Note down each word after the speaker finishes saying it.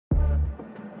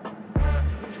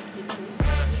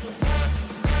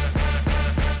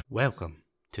Welcome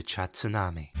to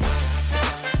Tsunami.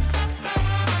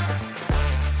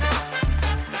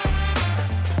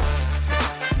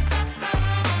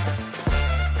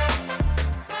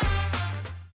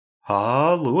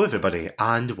 Hello everybody,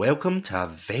 and welcome to a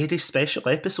very special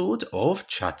episode of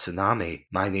Tsunami.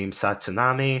 My name's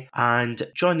Satsunami, and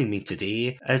joining me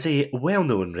today is a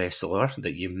well-known wrestler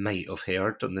that you might have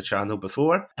heard on the channel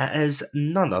before. It is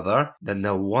none other than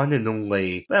the one and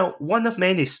only, well, one of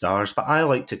many stars, but I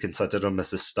like to consider him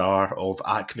as the star of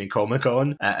ACME Comic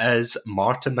Con. It is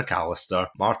Martin McAllister.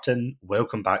 Martin,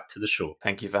 welcome back to the show.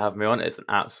 Thank you for having me on. It's an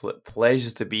absolute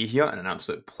pleasure to be here and an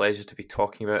absolute pleasure to be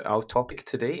talking about our topic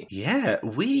today. Yeah,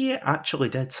 we actually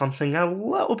did something a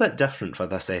little bit different for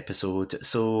this episode.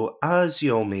 So, as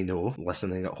you all may know,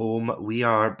 listening at home, we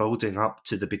are building up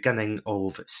to the beginning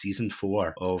of Season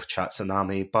 4 of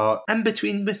Tsunami. But in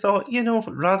between, we thought,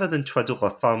 rather than twiddle our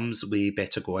thumbs, we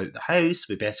better go out the house,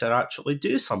 we better actually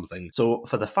do something. So,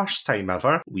 for the first time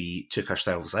ever, we took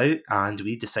ourselves out and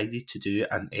we decided to do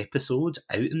an episode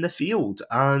out in the field.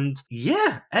 And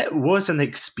yeah, it was an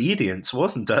experience,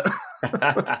 wasn't it?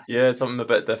 Yeah, it's something a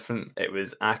bit different. It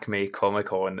was ACME Comic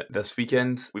Con this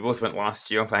weekend. We both went last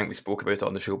year. I think we spoke about it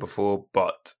on the show before,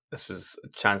 but this was a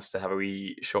chance to have a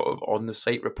wee shot of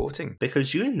on-the-site reporting.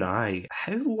 Because you and I,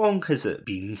 how long has it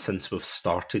been since we've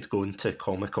started going to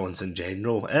Comic-Cons in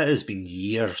general? It has been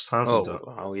years, hasn't it?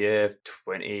 Oh yeah,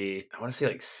 I want to say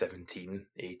like 17,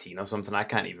 18 or something. I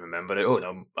can't even remember it. Oh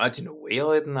no, actually no, way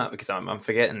earlier than that, because I'm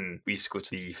forgetting we used to go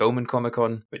to the Filming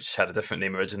Comic-Con, which had a different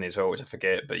name originally as well, which I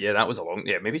forget. But yeah, that was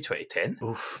maybe 2010.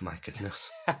 Oh my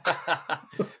goodness.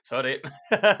 Sorry.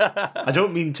 I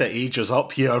don't mean to age us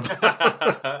up here,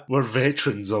 but we're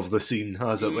veterans of the scene,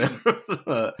 as it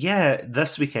were. Yeah,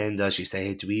 this weekend, as you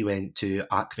said, we went to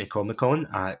ACME Comic Con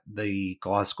at the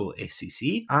Glasgow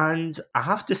SEC, and I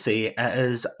have to say, it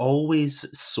is always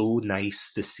so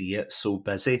nice to see it so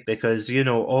busy, because,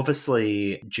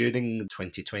 obviously, during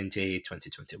 2020,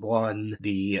 2021,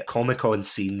 the Comic Con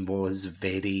scene was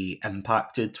very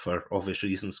impacted for obvious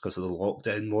reasons because of the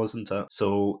lockdown, wasn't it?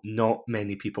 So not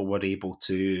many people were able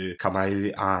to come out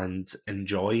and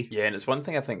enjoy. Yeah, and it's one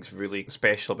thing I think is really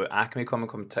special about ACME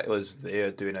Comic Con in particular is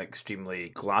they're doing extremely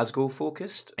Glasgow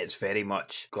focused. It's very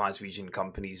much Glaswegian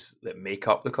companies that make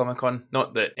up the Comic Con.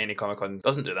 Not that any Comic Con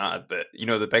doesn't do that, but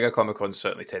the bigger Comic Cons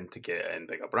certainly tend to get in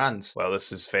bigger brands. Well,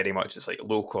 this is very much it's like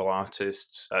local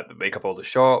artists that make up all the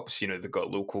shops. They've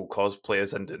got local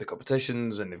cosplayers into the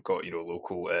competitions, and they've got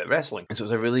local wrestling. And so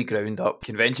it's a really ground up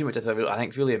convention, which I think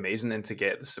is really amazing, and to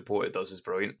get the support it does is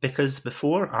brilliant. Because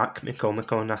before ACME Comic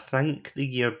Con, I think the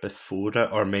year before it,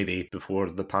 or maybe before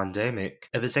the pandemic,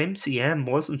 it was MCM,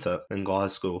 wasn't it, in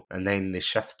Glasgow? And then they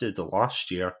shifted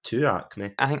last year to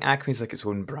ACME. I think ACME's like its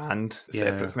own brand,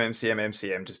 separate from MCM.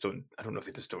 MCM just I don't know if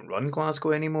they just don't run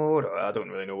Glasgow anymore, or I don't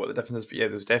really know what the difference is, but yeah,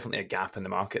 there was definitely a gap in the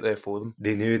market there for them.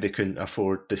 They knew they couldn't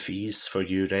afford the fees for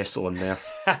you wrestling there,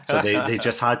 so they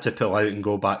just had to pull out and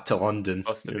go back to London.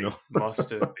 Must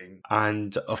have been.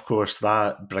 And of course,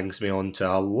 that brings me on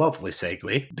to a lovely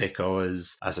segue,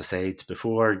 because as I said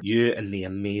before, you and the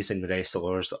amazing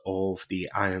wrestlers of the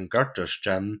Iron Girders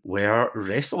gym were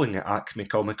wrestling at ACME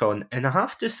Comic Con, and I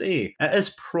have to say, it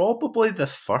is probably the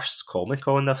first Comic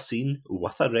Con I've seen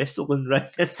with a wrestling ring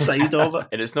inside of it.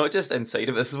 And it's not just inside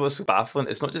of it, this is what's so baffling,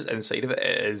 it's not just inside of it,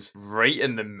 it is right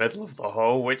in the middle of the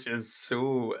hall, which is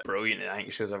so brilliant, and I think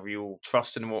it shows a real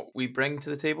trust in what we bring to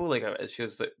the table. Like, it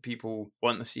shows that people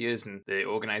want to see us and the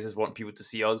organisers want people to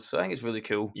see us, so I think it's really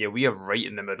cool. Yeah, we are right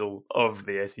in the middle of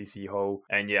the SEC hall,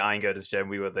 and yeah, Iron Girders Gym,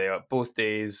 we were there both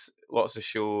days. Lots of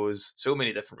shows, so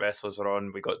many different wrestlers were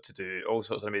on. We got to do all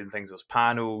sorts of amazing things. There was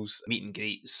panels, meet and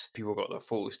greets, people got their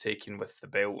photos taken with the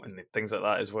belt and things like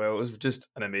that as well. It was just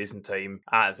an amazing time.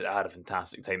 I had a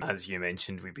fantastic time. As you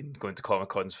mentioned, we've been going to Comic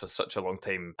Cons for such a long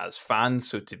time as fans,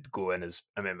 so to go in as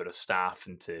a member of staff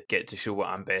and to get to show what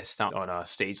I'm best at on a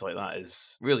stage like that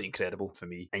is really incredible for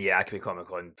me. And yeah, Acme Comic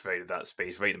Con provided that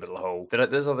space right in the middle of the hall.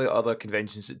 There's other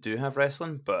conventions that do have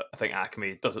wrestling, but I think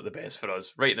Acme does it the best for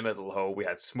us. Right in the middle of the hall, we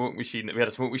had a smoke machine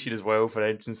as well for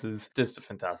entrances. Just a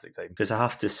fantastic time. Because I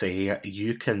have to say,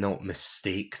 you cannot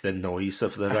mistake the noise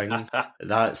of the ring.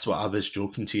 That's what I was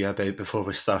joking to you about before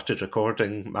we started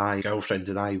recording. My girlfriend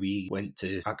and I, we went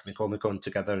to Acme Comic Con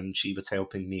together, and she was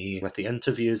helping me with the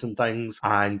interviews and things,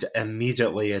 and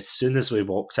immediately as soon as we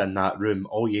walked in that room,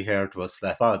 all you heard was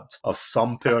the thud of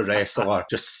some poor wrestler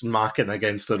just smacking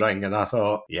against the ring, and I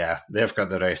thought, yeah, they've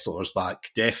got the wrestlers back,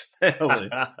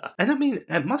 definitely. And I mean,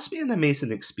 it must be an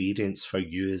amazing experience experience for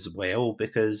you as well,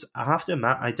 because I have to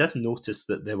admit, I did notice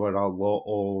that there were a lot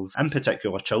of, in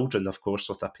particular children, of course,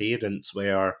 with their parents,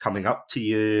 were coming up to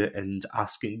you and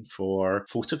asking for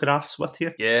photographs with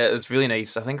you. Yeah, it's really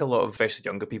nice. I think a lot of, especially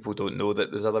younger people, don't know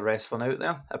that there's other wrestling out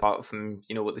there, apart from,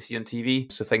 what they see on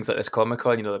TV. So things like this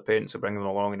Comic-Con, their parents will bring them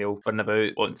along and they'll run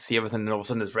about, want to see everything, and all of a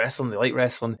sudden there's wrestling, they like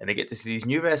wrestling, and they get to see these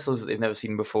new wrestlers that they've never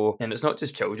seen before. And it's not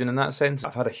just children in that sense.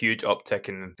 I've had a huge uptick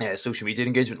in social media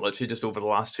engagement literally just over the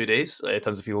last 2 days.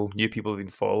 Tons of new people have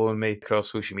been following me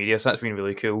across social media, so that's been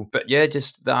really cool. But yeah,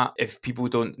 just that if people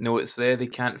don't know it's there, they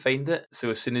can't find it. So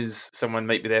as soon as someone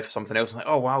might be there for something else, like,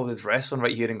 oh wow, there's wrestling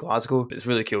right here in Glasgow, it's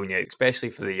really cool. And yeah, especially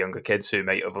for the younger kids who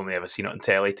might have only ever seen it on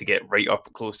telly, to get right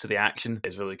up close to the action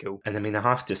is really cool. And I mean, I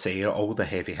have to say, all the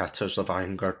heavy hitters of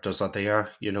Iron Girders are there.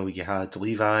 You had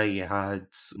Levi, you had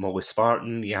Molly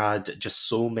Spartan, you had just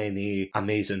so many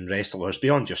amazing wrestlers,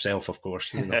 beyond yourself, of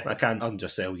course. I can't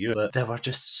undersell you, but there were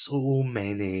just so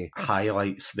many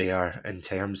highlights there in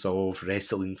terms of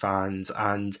wrestling fans.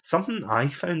 And something I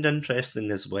found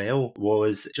interesting as well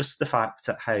was just the fact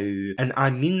that how, and I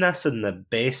mean this in the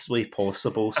best way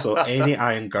possible, so any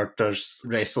Iron Girders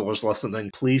wrestlers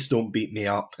listening, please don't beat me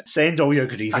up. Send all your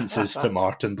grievances to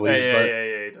Martin, please. Yeah.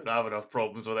 You don't have enough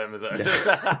problems with him, is it? Yeah.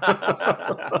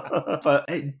 But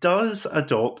it does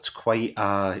adopt quite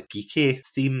a geeky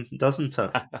theme, doesn't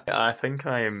it? I think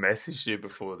I messaged you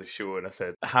before the show and I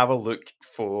said, have a look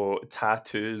for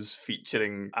tattoos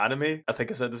featuring anime. I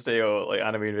think I said this day, or like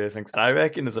anime and various things. And I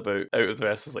reckon there's about, out of the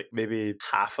wrestlers, like maybe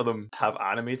half of them have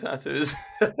anime tattoos.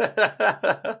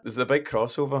 There's a big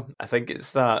crossover. I think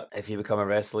it's that if you become a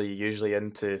wrestler, you're usually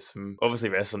into some, obviously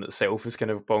wrestling itself is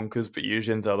kind of bonkers, but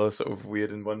usually into other sort of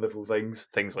weird and wonderful things.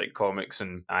 Things like comics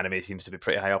and anime seems to be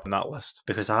pretty high up on that list.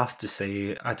 Because I have to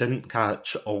say, I didn't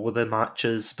catch all of the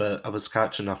matches, but I was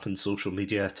catching up on social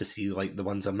media to see like the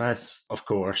ones I missed. Of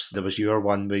course, there was your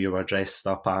one where you were dressed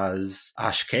up as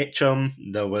Ash Ketchum.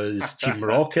 There was Team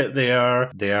Rocket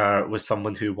there. There was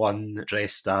someone who won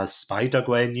dressed as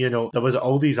Spider-Gwen, There was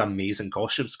all these amazing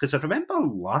costumes. Because I remember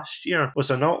last year, was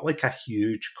there not like a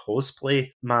huge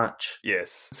cosplay match?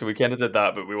 Yes. So we kind of did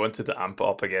that, but we wanted to amp it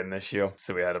up again this year.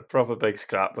 So we had a proper big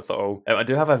scrap with it all. I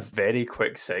do have a very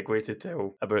quick segue to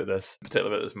tell about this,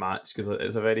 particularly about this match, because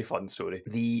it's a very fun story.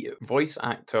 The voice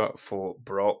actor for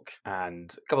Brock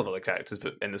and a couple of other characters,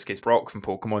 but in this case Brock from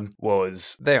Pokemon,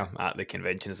 was there at the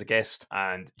convention as a guest,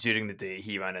 and during the day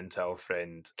he ran into our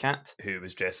friend Kat, who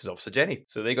was dressed as Officer Jenny.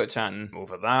 So they got chatting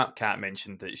over that. Kat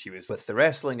mentioned that she was with the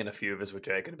wrestling, and a few of us were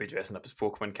going to be dressing up as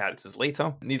Pokemon characters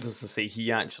later. Needless to say,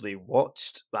 he actually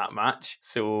watched that match,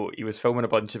 so he was filming a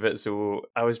bunch of it. So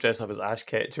I was dressed up as Ash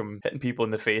Ketchum, hitting people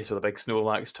in the face with a big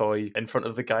Snorlax toy in front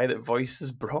of the guy that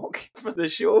voices Brock for the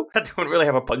show. I don't really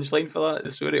have a punchline for that in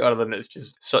the story, other than it's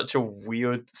just such a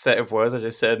weird set of words I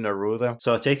just said in a row there.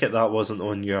 So I take it that wasn't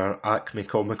on your Acme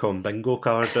Comic-Con bingo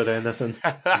card or anything?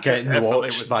 Getting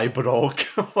watched by Brock.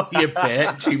 You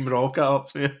bet Team Rocket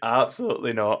up there.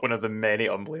 Absolutely not. One of the many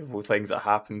unbelievable things that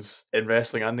happens in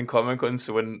wrestling and in Comic-Con.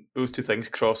 So when those two things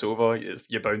cross over,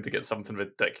 you're bound to get something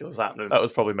ridiculous happening. That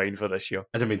was probably mine for this year.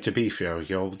 And I mean, to be fair,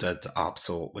 you all did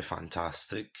absolutely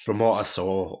fantastic. From what I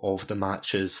saw of the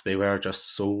matches, they were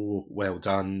just so well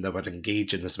done. They were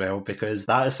engaging as well, because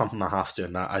that is something I have to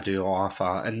admit I do laugh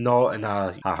at, and not in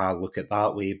a haha look at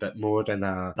that way, but more in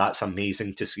a that's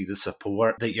amazing to see the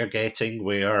support that you're getting,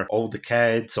 where all the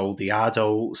kids, all the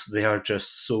adults, they are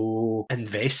just so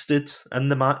invested in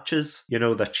the matches.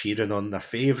 They're cheering on their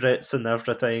favourites and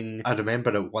everything. I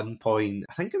remember at one point,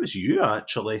 I think it was you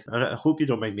actually, and I hope you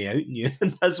don't mind me outing you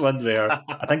in this one, where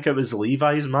I think it was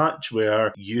Levi's match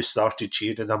where you started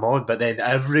cheering him on, but then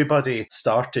everybody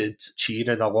started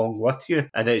cheering along with you,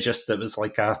 and it was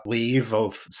like a wave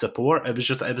of support.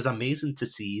 It was amazing to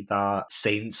see that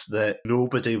sense that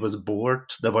nobody was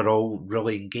bored. They were all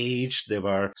really engaged. They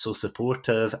were so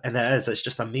supportive, and it's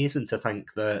just amazing to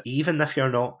think that even if you're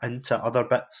not into other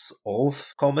bits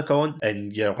of Comic-Con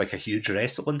and you're like a huge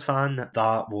wrestling fan,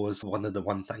 that was one of the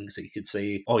things that you could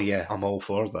say, oh yeah, I'm all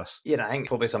for this. Yeah, I think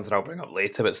probably something I'll bring up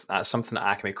later, but that's something that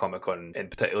Acme Comic-Con in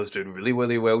particular is doing really,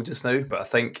 really well just now, but I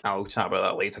think I'll chat about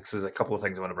that later because there's a couple of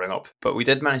things I want to bring up. But we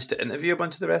did manage to interview a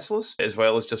bunch of the wrestlers, as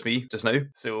well as just me just now.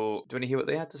 So do you want to hear what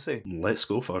they had to say? Let's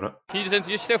go for it. Can you just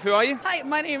introduce yourself? Who are you? Hi,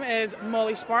 my name is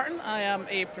Molly Spartan. I am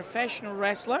a professional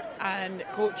wrestler and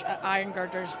coach at Iron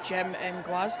Girders Gym in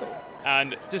Glasgow.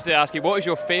 And just to ask you, what is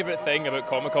your favourite thing about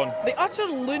Comic-Con? The utter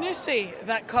lunacy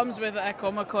that comes with a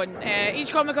Comic-Con.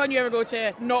 Each Comic-Con you ever go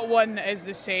to, not one Con is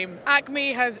the same.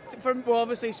 ACME has,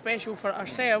 obviously special for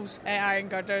ourselves at Iron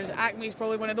Girders, ACME is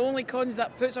probably one of the only cons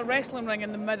that puts a wrestling ring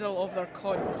in the middle of their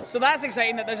con. So that's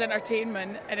exciting that there's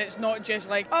entertainment and it's not just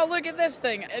like, oh, look at this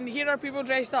thing and here are people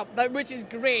dressed up, which is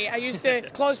great. I used to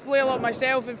cosplay a lot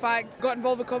myself. In fact, got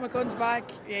involved with Comic Cons back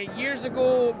years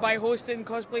ago by hosting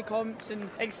cosplay comps and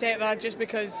etc. just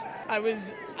because I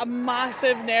was a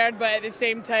massive nerd but at the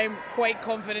same time quite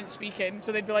confident speaking.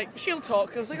 So they'd be like, she'll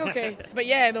talk. I was like, okay. But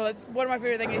yeah, no, it's one of my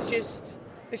favourite things is just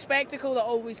the spectacle that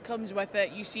always comes with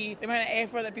it. You see the amount of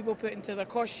effort that people put into their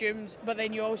costumes, but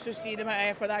then you also see the amount of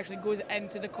effort that actually goes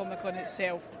into the Comic-Con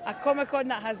itself. A Comic-Con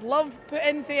that has love put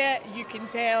into it, you can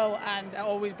tell, and it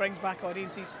always brings back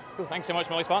audiences. Cool. Thanks so much,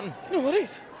 Molly Spartan. No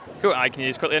worries. Cool. Can you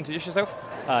just quickly introduce yourself?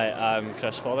 Hi, I'm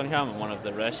Chris Fotheringham. I'm one of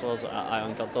the wrestlers at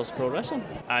Iron Girders Pro Wrestling.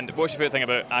 And what's your favourite thing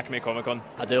about ACME Comic Con?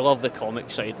 I do love the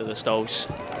comic side of the stalls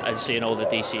and seeing all the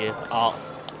DC art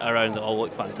around that all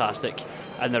look fantastic.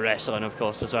 And the wrestling, of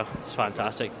course, as well. It's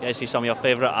fantastic. You see some of your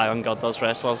favourite Iron Girders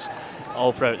wrestlers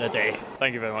all throughout the day.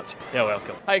 Thank you very much. You're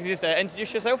welcome. Hi, can you just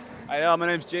introduce yourself? Hi, my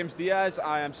name's James Diaz.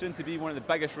 I am soon to be one of the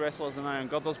biggest wrestlers in Iron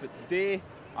Girders, but today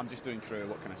I'm just doing crew.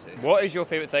 What can I say? What is your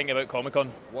favourite thing about Comic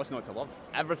Con? What's not to love?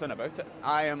 Everything about it.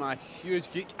 I am a huge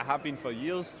geek. I have been for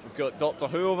years. We've got Doctor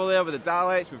Who over there with the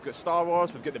Daleks. We've got Star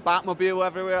Wars. We've got the Batmobile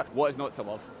everywhere. What is not to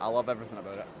love? I love everything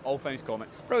about it. All things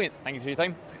comics. Brilliant. Thank you for your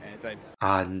time. Anytime.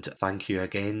 And thank you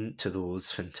again to those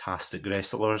fantastic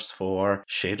wrestlers for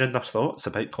sharing their thoughts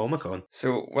about Comic-Con.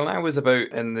 So when I was about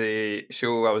in the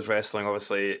show, I was wrestling,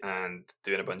 obviously, and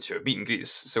doing a bunch of meet and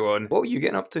greets, so on. What were you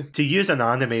getting up to? To use an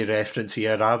anime reference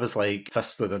here, I was like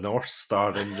Fist of the North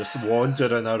Star and just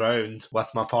wandering around with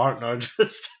my partner,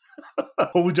 just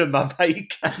holding my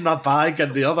mic and my bag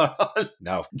in the other hand.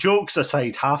 No, jokes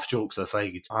aside, half jokes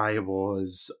aside, I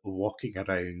was walking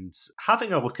around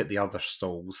having a look at the other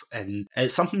stalls, and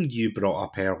it's something you brought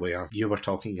up earlier. You were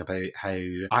talking about how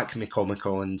Acme Comic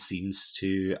Con seems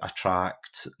to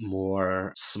attract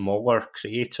more smaller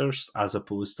creators as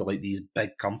opposed to like these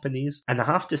big companies. And I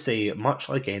have to say, much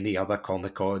like any other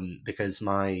Comic Con, because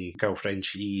my girlfriend,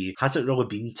 she hasn't really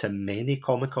been to many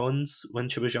Comic Cons when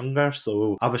she was younger,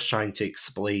 so I was trying to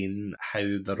explain how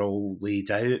they're all laid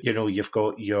out. You know, you've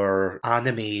got your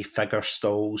anime figure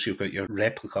stalls, you've got your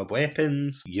replica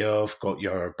weapons, you've got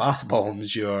your bath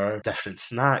bombs, your different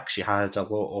snacks. You had a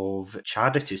lot of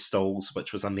charity stalls,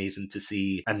 which was amazing to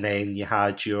see. And then you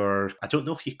had your, I don't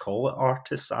know if you call it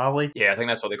Artist Alley. Yeah, I think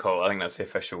that's what they call it. I think that's the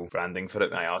official branding for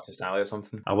it, my Artist Alley or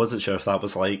something. I wasn't sure if that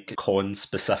was like con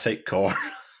specific or...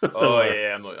 Oh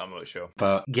yeah, I'm not sure.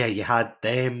 But yeah, you had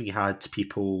them, you had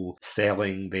people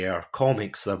selling their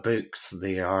comics, their books,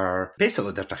 their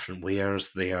different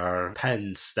wares, their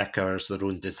pins, stickers, their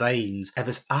own designs. It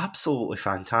was absolutely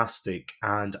fantastic.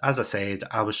 And as I said,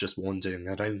 I was just wandering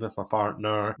around with my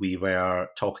partner. We were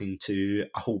talking to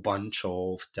a whole bunch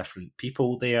of different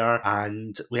people there,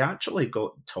 and we actually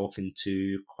got talking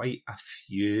to quite a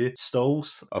few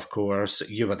stalls. Of course,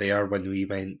 you were there when we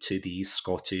went to the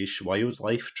Scottish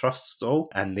Wildlife Trust stall,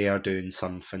 and they are doing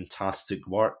some fantastic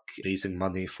work raising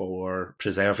money for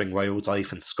preserving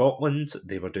wildlife in Scotland.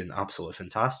 They were doing absolutely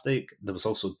fantastic. There was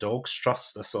also Dogs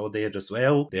Trust I saw there as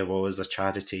well. There was a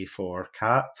charity for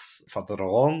cats further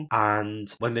along,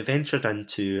 and when we ventured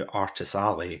into Artist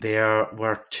Alley, there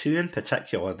were two in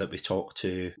particular that we talked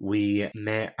to. We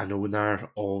met an owner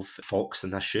of Fox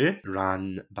in a Shoe,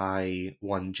 ran by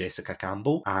one Jessica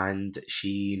Campbell, and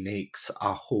she makes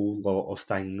a whole lot of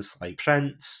things like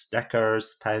prints,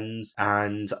 stickers, pins,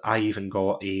 and I even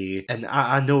got and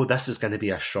I know this is going to be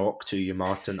a shock to you,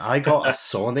 Martin. I got a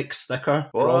Sonic sticker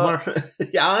from her.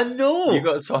 Yeah, I know. You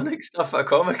got Sonic stuff at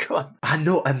Comic-Con? I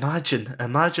know, imagine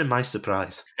my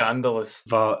surprise. Scandalous.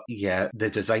 But yeah,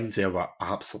 the designs there were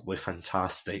absolutely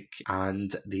fantastic.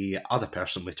 And the other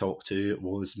person we talked to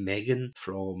was Megan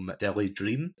from Deli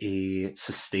Dream, a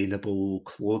sustainable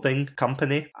clothing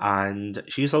company. And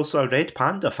she's also a Red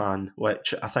Panda fan,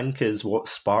 which I think is what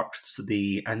sparked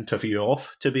the interview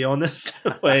off, to be honest.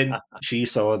 When she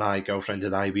saw my girlfriend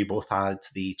and I, we both had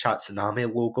the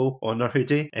Chatsunami logo on our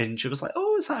hoodie, and she was like,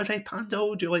 oh, is that a Red Panda?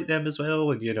 Oh, do you like them as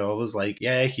well? And, you know, I was like,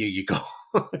 yeah, here you go.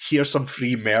 Here's some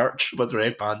free merch with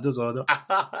Red Pandas on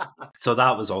it. So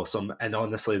that was awesome. And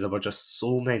honestly, there were just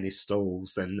so many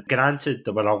stalls. And granted,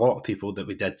 there were a lot of people that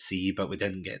we did see, but we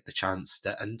didn't get the chance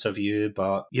to interview.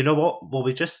 But you know what? Will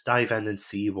we just dive in and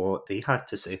see what they had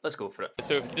to say? Let's go for it.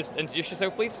 So if you could just introduce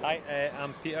yourself, please. Hi,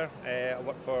 I'm Peter. I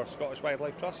work for Scottish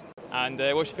Wildlife Trust. And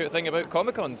what's your favourite thing about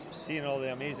Comic-Cons? Seeing all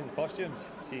the amazing costumes,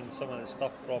 seeing some of the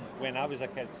stuff from when I was a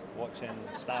kid, watching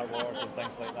Star Wars and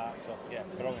things like that. So yeah,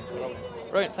 brilliant.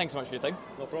 Brilliant, thanks so much for your time.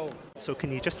 No problem. So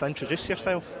can you just introduce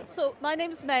yourself? So my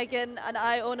name's Megan and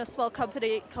I own a small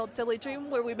company called Dilly Dream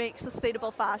where we make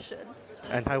sustainable fashion.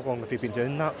 And how long have you been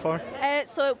doing that for?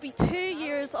 So it'll be 2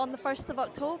 years on the 1st of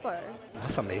October.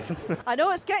 That's amazing. I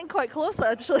know, it's getting quite close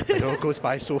actually. I know, it goes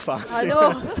by so fast. I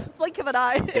know, blink of an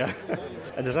eye. Yeah.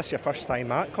 And is this your first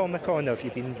time at Comic-Con, or have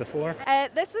you been before?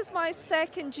 This is my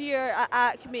second year at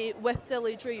ACME with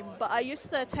Dilly Dream, but I used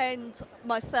to attend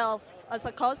myself as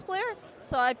a cosplayer.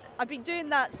 So I've been doing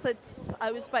that since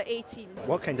I was about 18.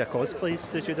 What kind of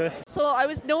cosplays did you do? So I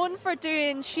was known for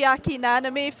doing Chiaki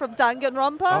Naname from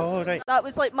Danganronpa. Oh, right. That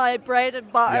was like my bread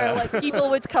and butter. Yeah. Like people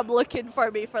would come looking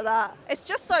for me for that. It's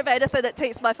just sort of anything that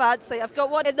takes my fancy. I've got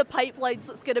one in the pipelines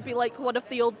that's going to be like one of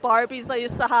the old Barbies I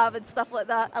used to have and stuff like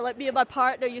that. And like me and my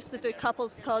partner used to do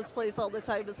couples cosplays all the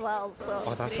time as well. So.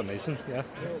 Oh, that's amazing, yeah.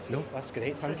 No, that's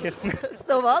great, thank you. It's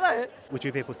no bother. Would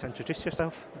you be able to introduce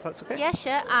yourself, if that's okay? Yeah,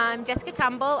 sure. I'm Jessica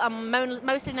Campbell. I'm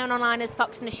mostly known online as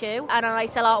Fox and a Shoe, and I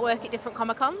sell artwork at different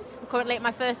Comic-Cons. I'm currently at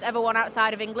my first ever one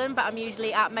outside of England, but I'm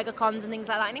usually at Mega-Cons and things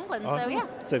like that in England, so yeah.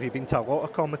 So have you been to a lot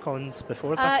of Comic-Cons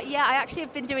before this? Yeah, I actually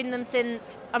have been doing them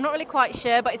since, I'm not really quite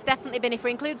sure, but it's definitely been, if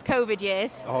we include COVID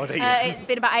years, Oh, right. it's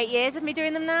been about 8 years of me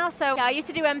doing them now. So yeah, I used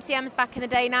to do MCMs back in the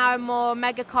day. Now I'm more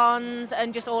Mega-Cons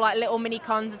and just all like little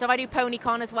mini-cons. So I do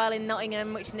PonyCon as well in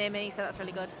Nottingham, which is near me, so that's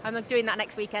really good. I'm doing that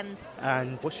next weekend.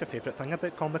 And what's your favourite thing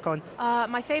about Comic-Con?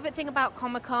 My favourite thing about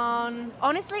Comic-Con,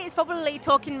 honestly, it's probably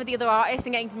talking with the other artists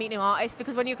and getting to meet new artists,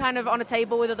 because when you're kind of on a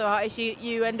table with other artists,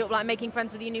 you end up like making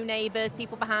friends with your new neighbours,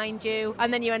 people behind you,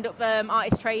 and then you end up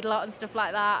artist trade a lot and stuff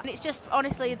like that. And it's just,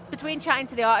 honestly, between chatting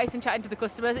to the artists and chatting to the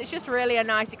customers, it's just really a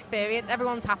nice experience.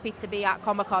 Everyone's happy to be at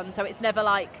Comic-Con, so it's never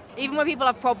like, even when people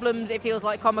have problems, it feels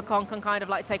like Comic-Con can kind of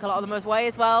like take a lot of them away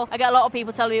as well. I get a lot of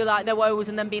people telling me like their woes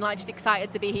and then being like just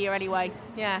excited to be here anyway.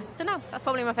 Yeah, so no, that's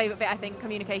probably my favourite bit, I think,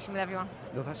 communication with everyone.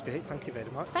 No, that's great, thank you very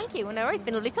much. Thank you, no worries, it's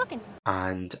been lovely talking.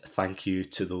 And thank you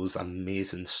to those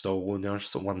amazing stall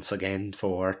owners once again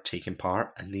for taking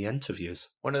part in the interviews.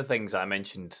 One of the things I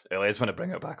mentioned earlier, I just want to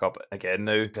bring it back up again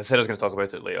now. I said I was going to talk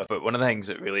about it later, but one of the things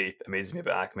that really amazes me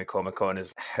about Acme Comic Con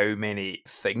is how many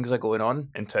things are going on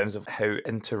in terms of how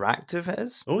interactive it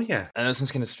is. Oh, yeah. I know this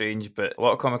is kind of strange, but a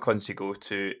lot of Comic Cons you go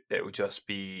to, it will just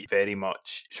be very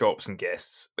much shops and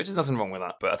guests, which is nothing wrong with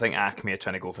that. But I think Acme are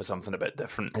trying to go for something a bit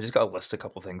different. I just got a list of a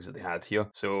couple of things that they had here.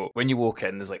 So when you walk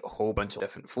in, there's like a whole bunch of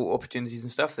different photo opportunities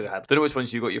and stuff they had. I don't know which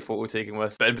ones you got your photo taken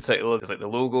with, but in particular, there's like the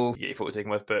logo you get your photo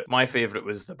taken with. But my favourite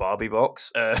was the Barbie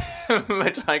box,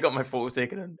 which I got my photo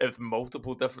taken in with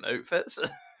multiple different outfits.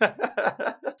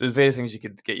 So there's various things you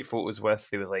could get your photos with.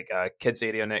 There was like a kids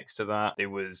area next to that. There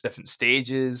was different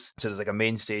stages. So there's like a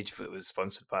main stage that was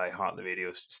sponsored by Heart the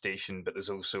Radio Station, but there's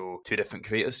also two different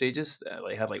creator stages that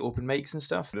like had like open mics and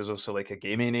stuff. There's also like a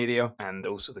gaming area and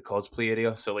also the cosplay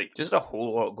area. So like just a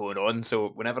whole lot going on. So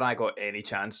whenever I got any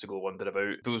chance to go wander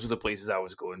about, those were the places I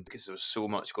was going because there was so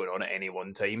much going on at any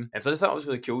one time. And so I just thought it was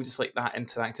really cool, just like that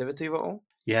interactivity of it all.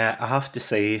 Yeah, I have to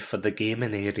say, for the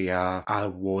gaming area, I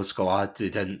was glad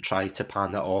they didn't try to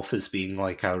pan it off as being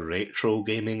like a retro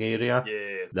gaming area.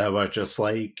 Yeah. They were just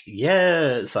like,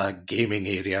 yeah, it's a gaming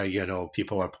area, you know,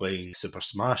 people are playing Super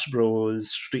Smash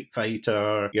Bros, Street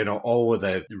Fighter, you know, all of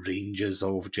the ranges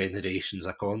of generations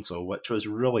of console, which was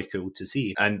really cool to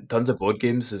see. And tons of board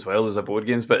games as well. There's a board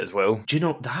games bit as well. Do you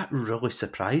know, that really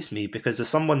surprised me because as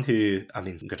someone who, I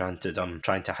mean, granted, I'm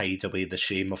trying to hide away the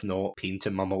shame of not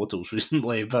painting my models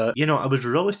recently, but, you know, I was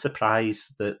really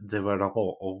surprised that there were a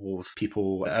lot of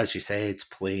people, as you said,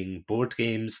 playing board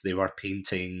games. They were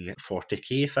painting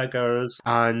 40k figures.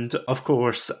 And, of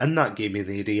course, in that gaming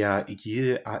area,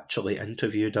 you actually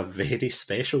interviewed a very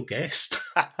special guest.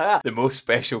 The most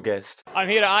special guest. I'm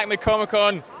here at Acme Comic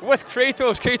Con with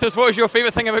Kratos. Kratos, what is your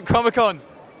favourite thing about Comic Con?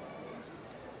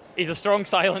 He's a strong,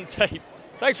 silent type.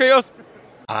 Thanks, Kratos.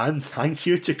 And thank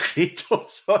you to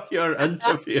Kratos for your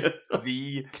interview.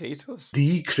 The Kratos?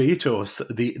 The Kratos,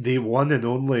 the one and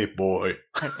only boy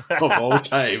of all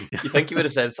time. You think he would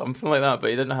have said something like that, but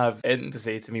he didn't have anything to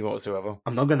say to me whatsoever.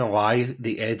 I'm not going to lie,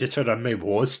 the editor in me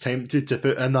was tempted to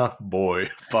put in a boy,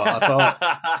 but I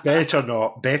thought better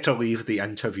not, better leave the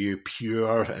interview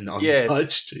pure and untouched.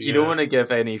 Yes, you don't want to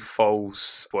give any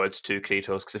false words to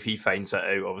Kratos, because if he finds that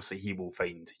out, obviously he will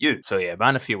find you. So yeah,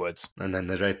 man, a few words. And then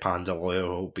the Red Panda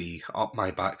loyal will be up my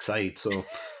backside, so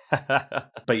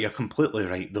But you're completely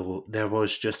right, though. There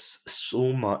was just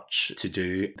so much to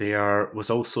do. There was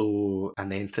also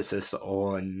an emphasis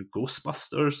on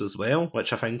Ghostbusters as well,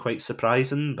 which I found quite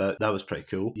surprising, but that was pretty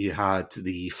cool. You had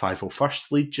the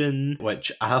 501st Legion,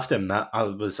 which I have to admit, I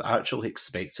was actually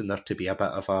expecting there to be a bit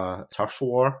of a turf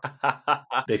war,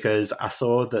 because I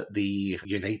saw that the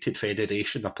United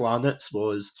Federation of Planets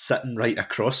was sitting right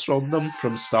across from them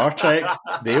from Star Trek.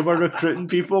 They were recruiting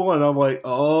people, and I'm like,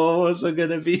 oh, what's it going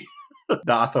to be?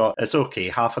 No, I thought, it's okay,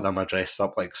 half of them are dressed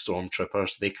up like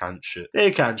stormtroopers, they can't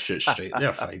shoot straight,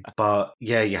 they're fine. But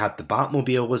yeah, you had the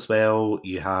Batmobile as well,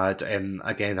 you had, and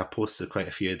again, I posted quite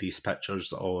a few of these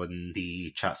pictures on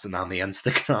the Chatsunami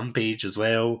Instagram page as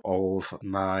well, of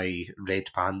my Red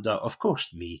Panda, of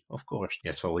course, me, of course.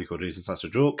 Yes, for legal reasons, that's a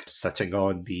joke. Sitting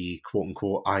on the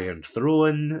quote-unquote Iron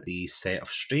Throne, the set of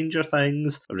Stranger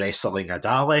Things, wrestling a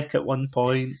Dalek at one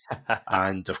point,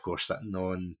 and of course sitting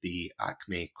on the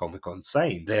Acme Comic-Con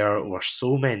sign. There were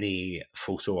so many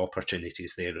photo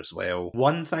opportunities there as well.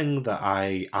 One thing that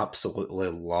I absolutely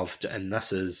loved, and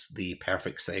this is the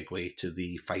perfect segue to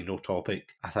the final topic,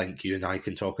 I think you and I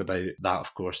can talk about that,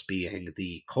 of course, being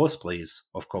the cosplays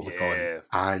of Comic-Con. Yeah.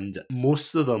 And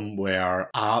most of them were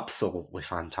absolutely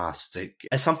fantastic.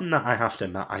 It's something that I have to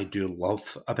admit I do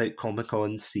love about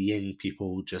Comic-Con, seeing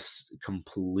people just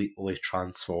completely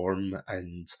transform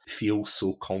and feel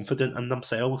so confident in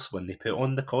themselves when they put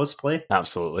on the cosplay.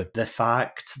 Absolutely. The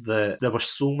fact that there were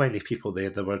so many people there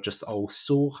that were just all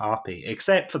so happy,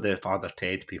 except for the Father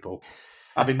Ted people.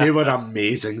 I mean, they were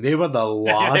amazing. They were the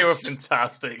last. They were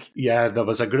fantastic. Yeah, there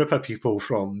was a group of people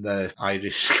from the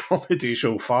Irish comedy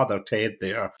show Father Ted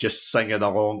there just singing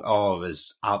along. Oh, it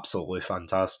was absolutely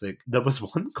fantastic. There was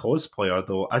one cosplayer,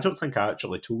 though. I don't think I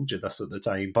actually told you this at the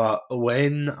time, but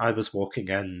when I was walking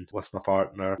in with my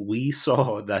partner, we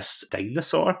saw this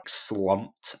dinosaur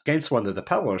slumped against one of the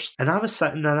pillars. And I was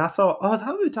sitting there and I thought, oh,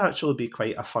 that would actually be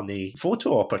quite a funny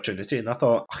photo opportunity. And I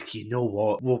thought, oh, you know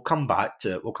what? We'll come back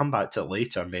to it. We'll come back to it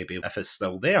later, maybe, if it's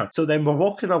still there. So then we're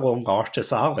walking along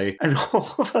Artis Alley, and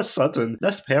all of a sudden,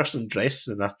 this person dressed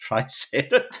in a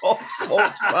Triceratops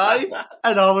walks by,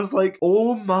 and I was like,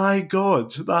 oh my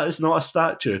god, that is not a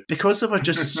statue, because they were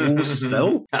just so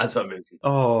still. That's amazing.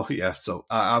 Oh, yeah, so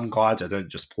I'm glad I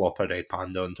didn't just plop a red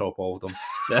panda on top of them.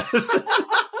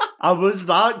 I was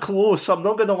that close. I'm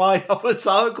not going to lie. I was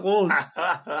that close.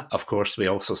 Of course, we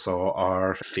also saw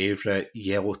our favourite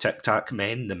yellow Tic Tac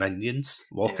men, the Minions,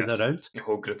 walking around. A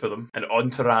whole group of them. An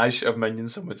entourage of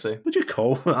Minions, some would say. What do you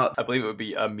call that? I believe it would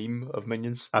be a meme of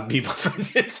Minions. A meme of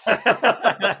Minions.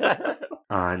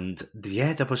 And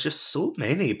yeah, there was just so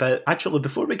many. But actually,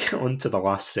 before we get on to the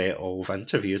last set of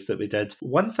interviews that we did,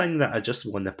 one thing that I just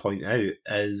want to point out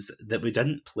is that we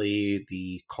didn't play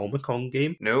the Comic-Con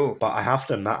game. No. But I have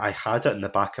to admit, I had it in the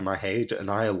back of my head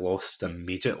and I lost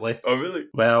immediately. Oh, really?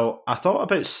 Well, I thought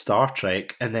about Star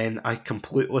Trek and then I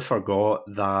completely forgot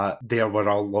that there were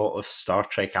a lot of Star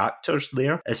Trek actors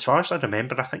there. As far as I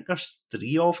remember, I think there's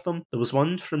 3 of them. There was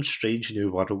one from Strange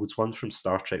New Worlds, one from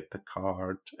Star Trek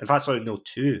Picard. In fact, sorry, no,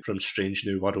 2 from Strange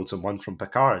New Worlds and one from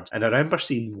Picard. And I remember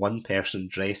seeing one person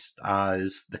dressed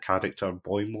as the character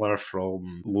Boimler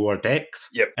from Lower Decks.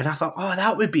 Yep. And I thought, oh,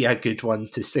 that would be a good one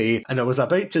to say. And I was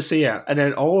about to say it. And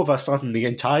then all of a sudden, the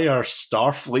entire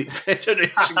Starfleet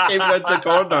Federation came round the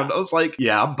corner. And I was like,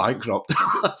 yeah, I'm bankrupt.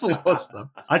 I've lost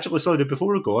them. Actually, sorry,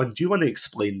 before we go on, do you want to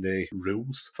explain the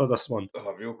rules for this one?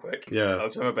 Oh, real quick. Yeah. I'll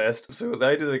try my best. So the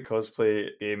idea of the cosplay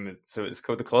game, so it's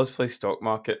called the Cosplay Stock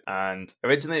Market. And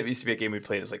originally it used to be a game we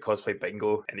played. It was like cosplay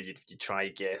bingo. And then you'd try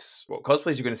guess what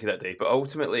cosplays you're going to see that day. But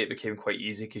ultimately it became quite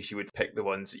easy because you would pick the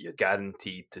ones that you're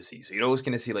guaranteed to see. So you're always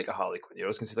going to see like a Harley Quinn. You're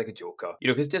always going to see like a Joker. You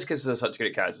know, because there's such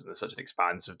great characters and there's such an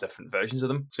expanse of different versions of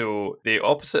them. So the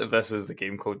opposite of this is the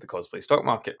game called the Cosplay Stock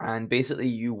Market. And basically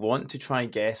you want to try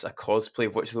guess a cosplay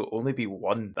of which there'll only be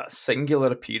one. That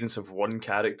singular appearance of one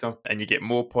character. And you get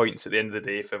more points at the end of the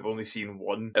day if I've only seen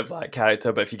one of that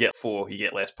character. But if you get 4, you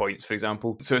get less points, for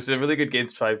example. So it's a really good game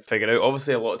to try and figure out.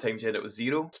 Obviously, a lot of times you end up with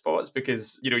 0 spots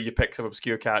because, you know, you pick some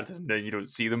obscure character and then you don't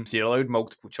see them. So you're allowed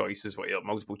multiple choices.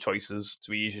 So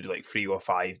we usually do like 3 or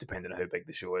 5 depending on how big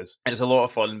the show is. And it's a lot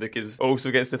of fun because it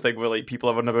also gets the thing where like people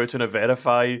are running about trying to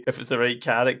verify if it's the right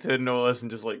character and all this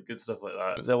and just like good stuff like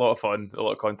that. It's a lot of fun, a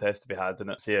lot of contests to be had in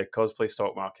it. So yeah, Cosplay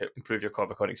Stock Market, improve your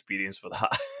Comic-Con experience for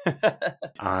that.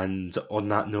 And on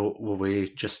that note, will we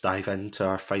just dive into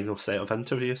our final set of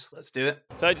interviews? Let's do it.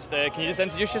 So can you just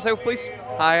introduce yourself, please?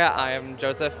 Hi, I am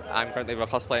Joseph. I'm currently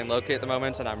cosplaying Loki at the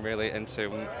moment, and I'm really into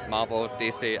Marvel,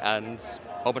 DC, and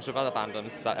a whole bunch of other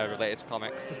fandoms that are related to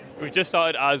comics. We've just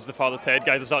started as the Father Ted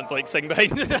guys are starting to like sing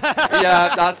behind.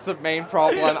 Yeah, that's the main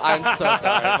problem. I'm so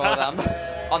sorry about them.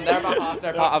 On their behalf,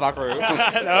 they're part of our group.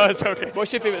 No, it's okay.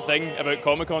 What's your favourite thing about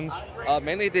Comic Cons?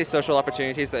 Mainly the social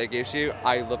opportunities that it gives you.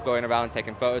 I love going around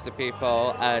taking photos of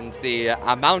people, and the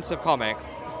amounts of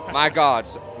comics. My God,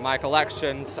 my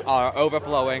collections are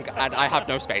overflowing and I have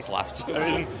no space left.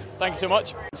 Amazing. Thank you so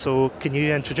much. So, can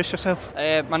you introduce yourself?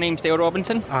 My name's Dale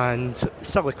Robinson. And,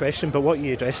 silly question, but what are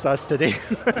you dressed as today?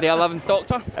 The 11th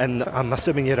Doctor. And I'm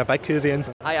assuming you're a big Whovian.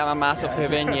 I am a massive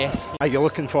Whovian, yes. Are you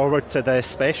looking forward to the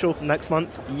special next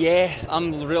month? Yes,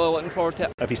 I'm really looking forward to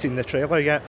it. Have you seen the trailer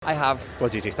yet? I have.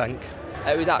 What did you think?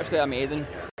 It was actually amazing.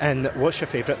 And what's your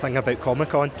favourite thing about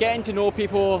Comic-Con? Getting to know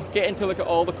people, getting to look at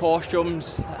all the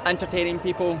costumes, entertaining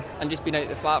people, and just being out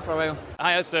the flat for a while.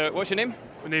 Hi, what's your name?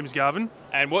 My name's Gavin.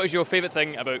 And what is your favourite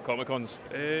thing about Comic Cons?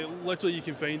 Literally, you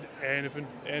can find anything.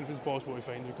 Anything's possible to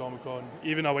find at Comic Con.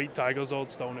 Even a white tiger Zord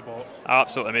still in the box.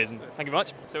 Absolutely amazing. Thank you very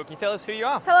much. So, can you tell us who you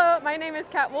are? Hello, my name is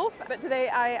Kat Wolf, but today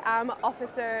I am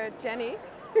Officer Jenny.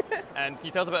 And can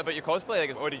you tell us a bit about your cosplay?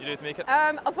 Like, what did you do to make it?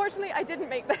 Unfortunately, I didn't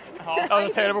make this. Oh, that was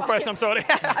a terrible question, I'm sorry.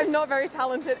 I'm not very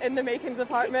talented in the making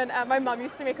department. My mum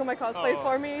used to make all my cosplays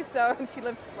for me, so she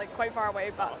lives like quite far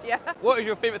away, but yeah. What is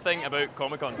your favourite thing about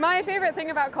Comic-Con? My favourite thing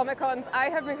about Comic Cons, I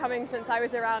have been coming since I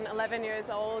was around 11 years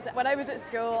old. When I was at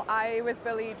school, I was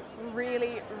bullied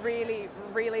really, really,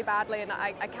 really badly, and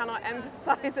I cannot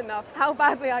emphasise enough how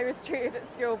badly I was treated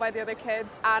at school by the other kids.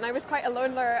 And I was quite a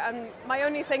loner, and my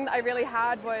only thing that I really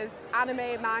had was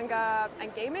anime, manga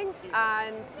and gaming.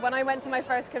 And when I went to my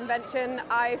first convention,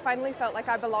 I finally felt like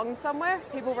I belonged somewhere.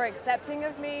 People were accepting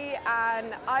of me,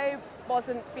 and I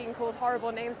wasn't being called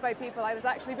horrible names by people. I was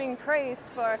actually being praised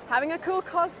for having a cool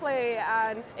cosplay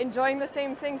and enjoying the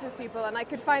same things as people, and I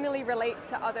could finally relate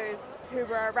to others who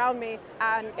were around me.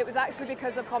 And it was actually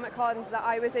because of Comic Cons that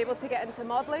I was able to get into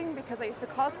modelling, because I used to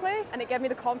cosplay and it gave me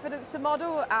the confidence to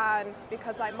model. And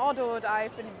because I modelled,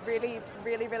 I've been really,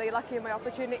 really, really lucky in my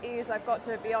opportunities. I've got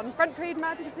to be on front page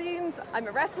magazines. I'm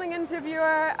a wrestling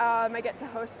interviewer. I get to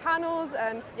host panels,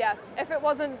 and yeah, if it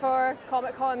wasn't for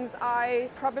Comic Cons, I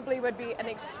probably would be an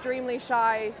extremely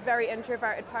shy, very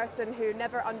introverted person who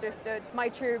never understood my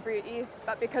true beauty.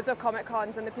 But because of Comic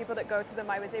Cons and the people that go to them,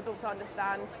 I was able to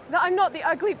understand that I'm not the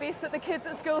ugly beast that the kids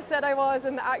at school said I was,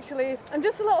 and that actually I'm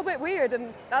just a little bit weird,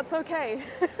 and that's okay.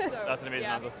 That's an amazing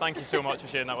answer. Thank you so much for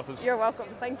sharing that with us. You're welcome.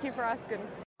 Thank you for asking.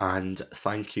 And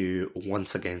thank you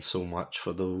once again so much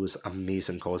for those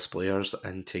amazing cosplayers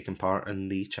and taking part in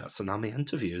the Chatsunami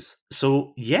interviews.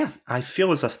 So yeah, I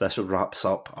feel as if this wraps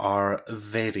up our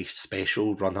very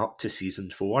special run up to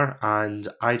season 4, and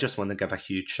I just want to give a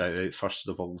huge shout out first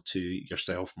of all to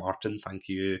yourself, Martin. Thank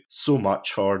you so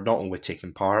much for not only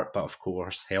taking part, but of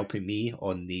course helping me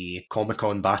on the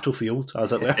Comic-Con battlefield,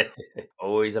 as it were.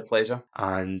 Always a pleasure.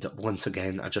 And once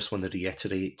again, I just want to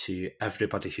reiterate to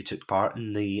everybody who took part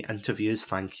in the interviews,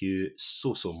 thank you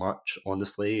so much.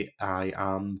 Honestly, I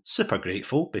am super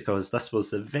grateful, because this was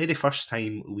the very first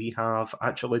time we have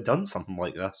actually done something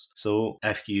like this. So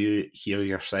if you hear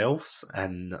yourselves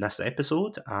in this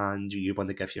episode and you want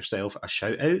to give yourself a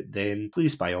shout out, then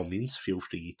please by all means feel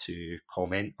free to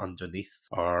comment underneath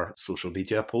our social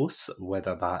media posts,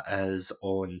 whether that is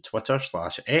on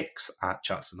Twitter/X at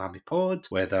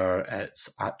ChatSunamiPod, whether it's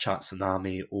at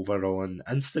ChatSunami over on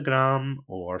Instagram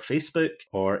or Facebook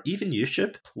or even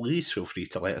YouTube. Please feel free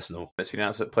to let us know. It's been an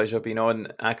absolute pleasure being on.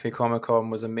 Acme Comic Con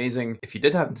was amazing. If you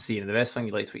did happen to see any of the wrestling,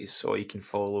 you liked what you saw, you can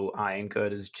follow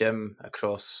Irongood as Jim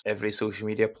across every social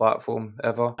media platform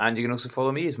ever. And you can also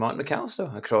follow me as Martin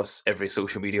McAllister across every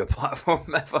social media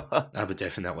platform ever. I would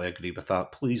definitely agree with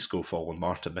that. Please go follow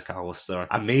Martin McAllister.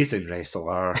 Amazing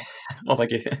wrestler. Well,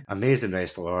 thank you. Amazing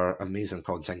wrestler, amazing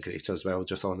content creator as well.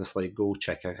 Just honestly, go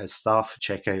check out his stuff.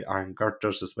 Check out Iron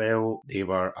Girders as well. They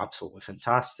were absolutely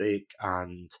fantastic.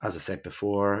 And as I said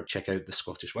before, check out the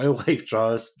Scottish Wildlife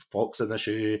Trust, Fox in the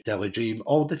Shoe, Dilly Dream,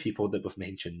 all the people that we've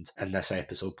mentioned in this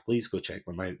episode. Please go check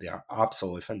them out. They are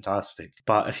absolutely fantastic.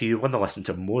 But if you want to listen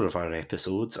to more of our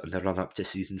episodes and the run up to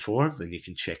season 4, then you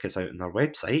can check us out on our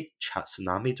website,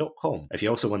 chatsunami.com. If you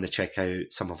also want to check out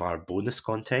some of our bonus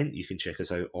content, you can check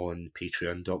us out on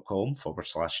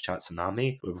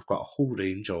patreon.com/chatsunami, where we've got a whole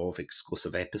range of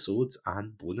exclusive episodes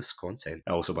and bonus content.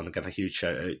 I also want to give a huge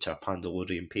shout out to our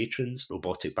Pandalorian patrons,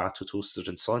 Robotic Battle Toaster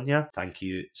and Sonia. Thank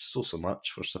you so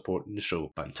much for supporting the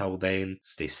show. But until then,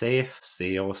 stay safe,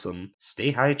 stay awesome,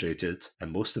 stay hydrated,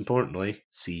 and most importantly,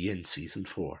 see you in season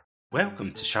 4.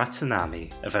 Welcome to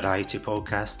Chatsunami, a variety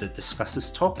podcast that discusses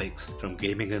topics from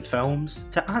gaming and films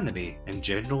to anime and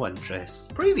general interests.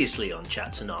 Previously on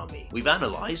Chatsunami, we've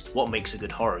analysed what makes a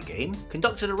good horror game,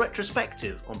 conducted a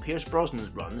retrospective on Pierce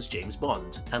Brosnan's run as James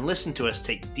Bond, and listened to us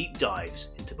take deep dives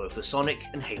into both the Sonic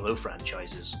and Halo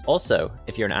franchises. Also,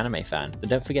 if you're an anime fan, then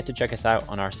don't forget to check us out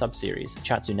on our sub-series,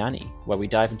 Chatsunani, where we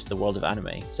dive into the world of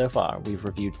anime. So far, we've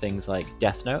reviewed things like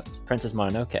Death Note, Princess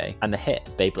Mononoke, and the hit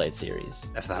Beyblade series.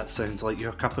 If that sounds like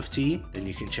your cup of tea, then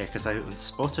you can check us out on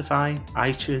Spotify,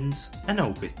 iTunes, and all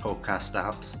good podcast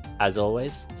apps. As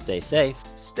always, stay safe,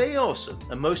 stay awesome,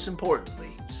 and most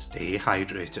importantly, stay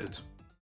hydrated.